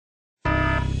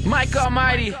Mike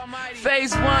Almighty,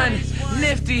 Phase 1,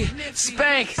 Nifty,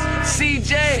 Spank,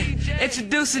 CJ,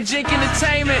 introducing Jink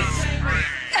Entertainment.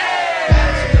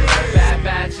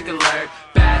 Bad chick alert,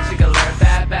 bad chick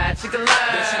alert, bad chick alert.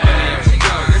 There she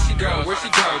go, where she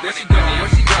go, there she go, where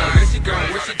she go, there she go,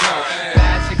 where she go.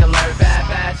 Bad chick alert,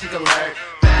 bad chick alert,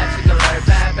 bad chick alert,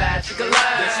 bad chick alert.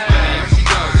 There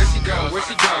she go, where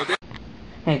she go.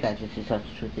 Hey guys, this is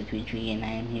Substitute3G and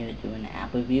I am here doing an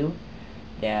app review.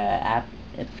 The app,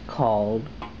 it's called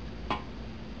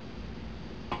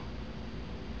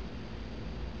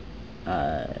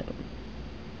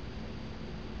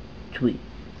Tweet,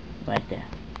 right there.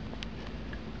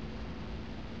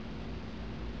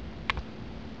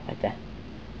 Right there.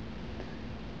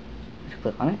 Just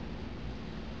click on it.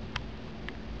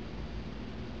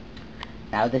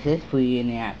 Now this is free in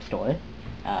the App Store.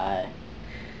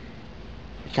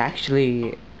 It's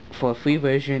actually, for a free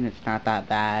version, it's not that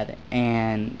bad,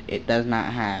 and it does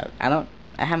not have,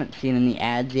 I haven't seen any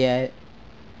ads yet,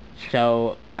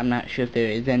 so I'm not sure if there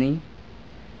is any.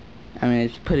 I mean,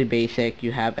 it's pretty basic.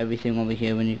 You have everything over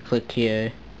here when you click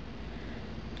here.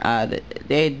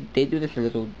 They do this a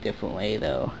little different way,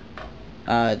 though.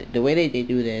 The way they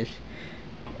do this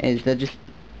is they're just,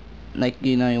 like,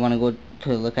 you know, you want to go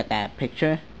to look at that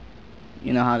picture.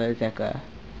 You know how there's like a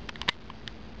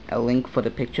link for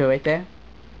the picture right there?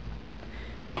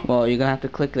 Well, you're gonna have to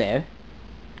click there.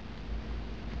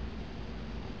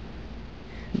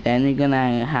 Then you're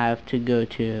gonna have to go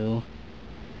to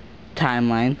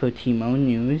timeline for Timo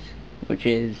News, which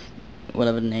is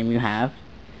whatever the name you have.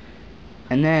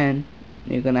 And then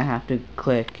you're gonna have to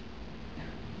click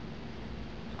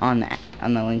on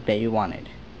the link that you wanted.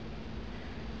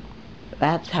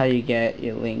 That's how you get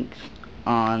your links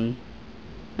on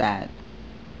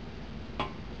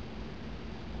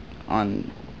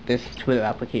this Twitter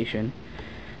application.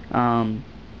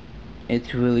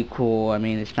 It's really cool. I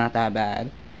mean, it's not that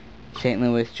bad. St.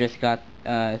 Louis just got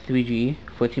 3G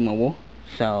for T-Mobile,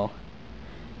 so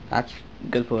that's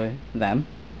good for them.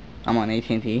 I'm on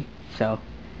AT&T, so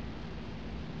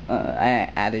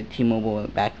I added T-Mobile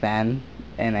back then,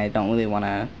 and I don't really want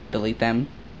to delete them,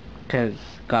 because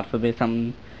God forbid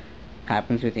something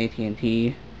happens with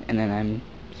AT&T, and then I'm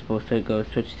supposed to go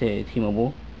switch to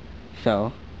T-Mobile.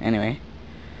 So anyway,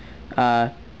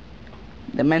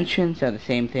 the mentions are the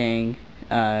same thing.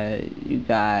 You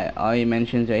got all your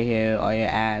mentions right here, all your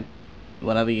ads,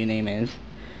 whatever your name is.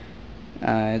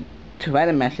 To write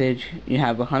a message, you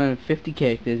have 150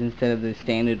 characters instead of the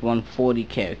standard 140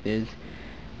 characters.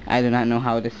 I do not know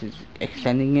how this is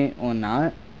extending it or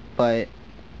not, but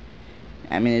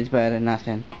I mean, it's better than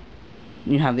nothing.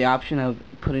 You have the option of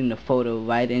putting the photo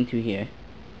right into here,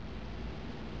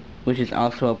 which is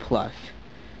also a plus,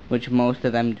 which most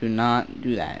of them do not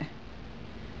do that.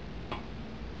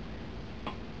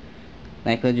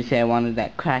 Like, let's just say I wanted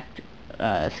that cracked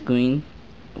screen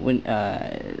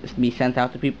be sent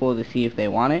out to people to see if they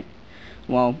want it.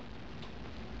 Well,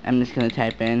 I'm just gonna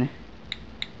type in,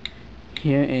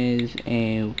 here is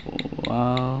a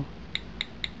wallpaper.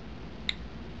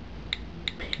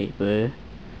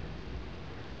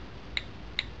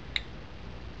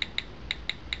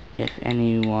 If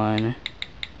anyone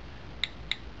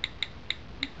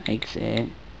likes it,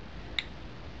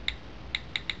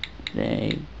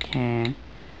 they can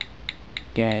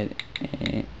get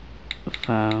it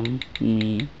from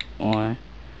me, or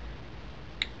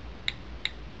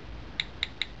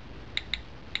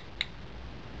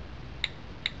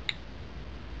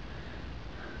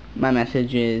my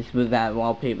message is with that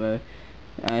wallpaper.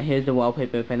 Here's the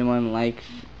wallpaper. If anyone likes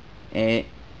it,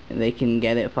 they can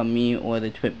get it from me or the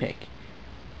Twit pic,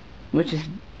 which is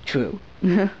true.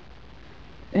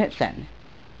 Hit send.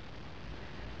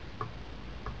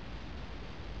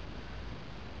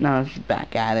 Now let's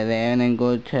back out of there and then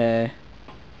go to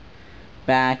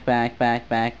back.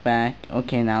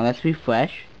 Okay, now let's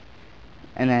refresh,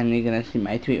 and then you're gonna see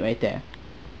my tweet right there.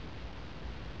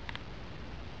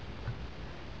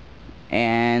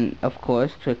 And of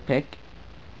course, Twit pic.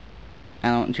 I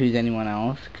don't choose anyone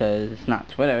else because it's not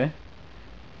Twitter.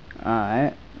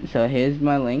 Alright, so here's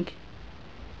my link,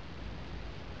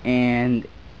 and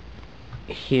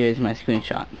here's my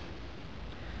screenshot.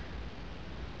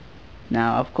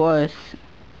 Now, of course,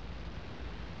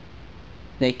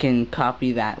 they can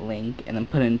copy that link and then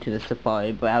put it into the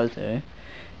Safari browser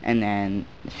and then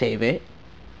save it.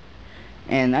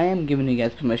 And I am giving you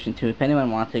guys permission to, if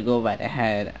anyone wants to, go right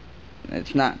ahead.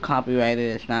 It's not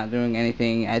copyrighted, it's not doing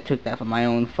anything. I took that from my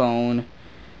own phone,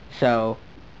 so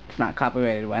it's not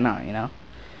copyrighted. Why not, you know?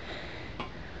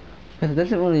 But it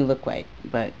doesn't really look right,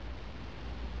 but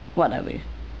whatever.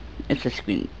 It's a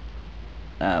screen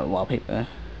wallpaper.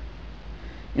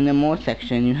 in the more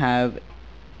section, you have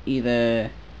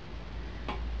either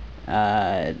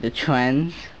the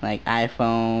trends, like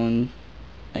iPhone,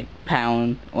 like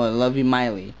Pound, or Love You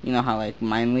Miley. You know how, like,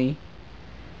 Miley?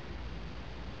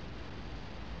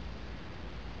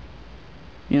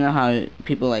 You know how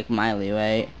people like Miley,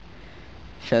 right?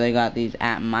 So they got these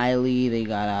at Miley, they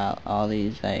got all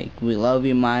these, like, We Love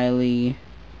You Miley.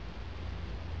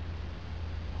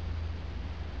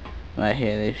 Right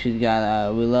here, she's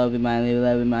got, We Love You Miley, We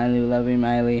Love You Miley, We Love You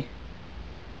Miley.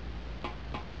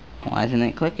 Why isn't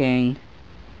it clicking?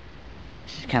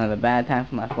 This is kind of a bad time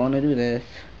for my phone to do this.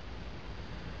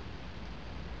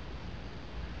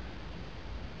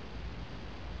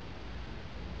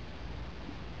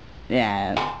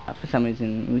 Yeah, for some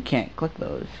reason we can't click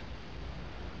those.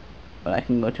 But I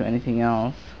can go to anything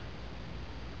else.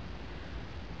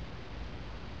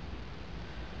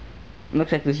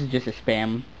 Looks like this is just a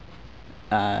spam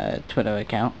Twitter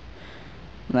account,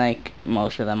 like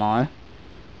most of them are.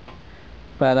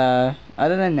 But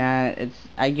other than that,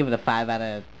 I give it a 5 out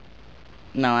of.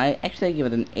 No, I give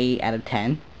it an 8 out of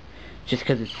 10, just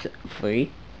because it's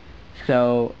free.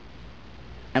 So,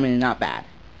 I mean, not bad,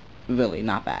 really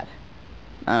not bad.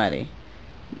 Alrighty,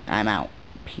 I'm out.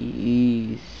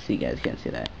 Peace. You guys can't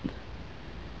see that.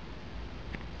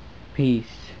 Peace.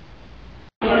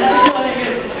 Go,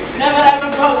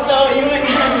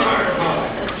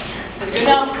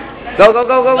 go,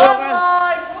 go, go, go,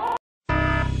 go!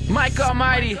 Mike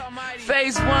Almighty,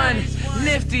 Phase 1,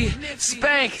 Nifty,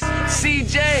 Spank,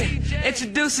 CJ,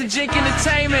 introducing Jink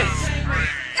Entertainment.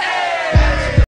 Hey!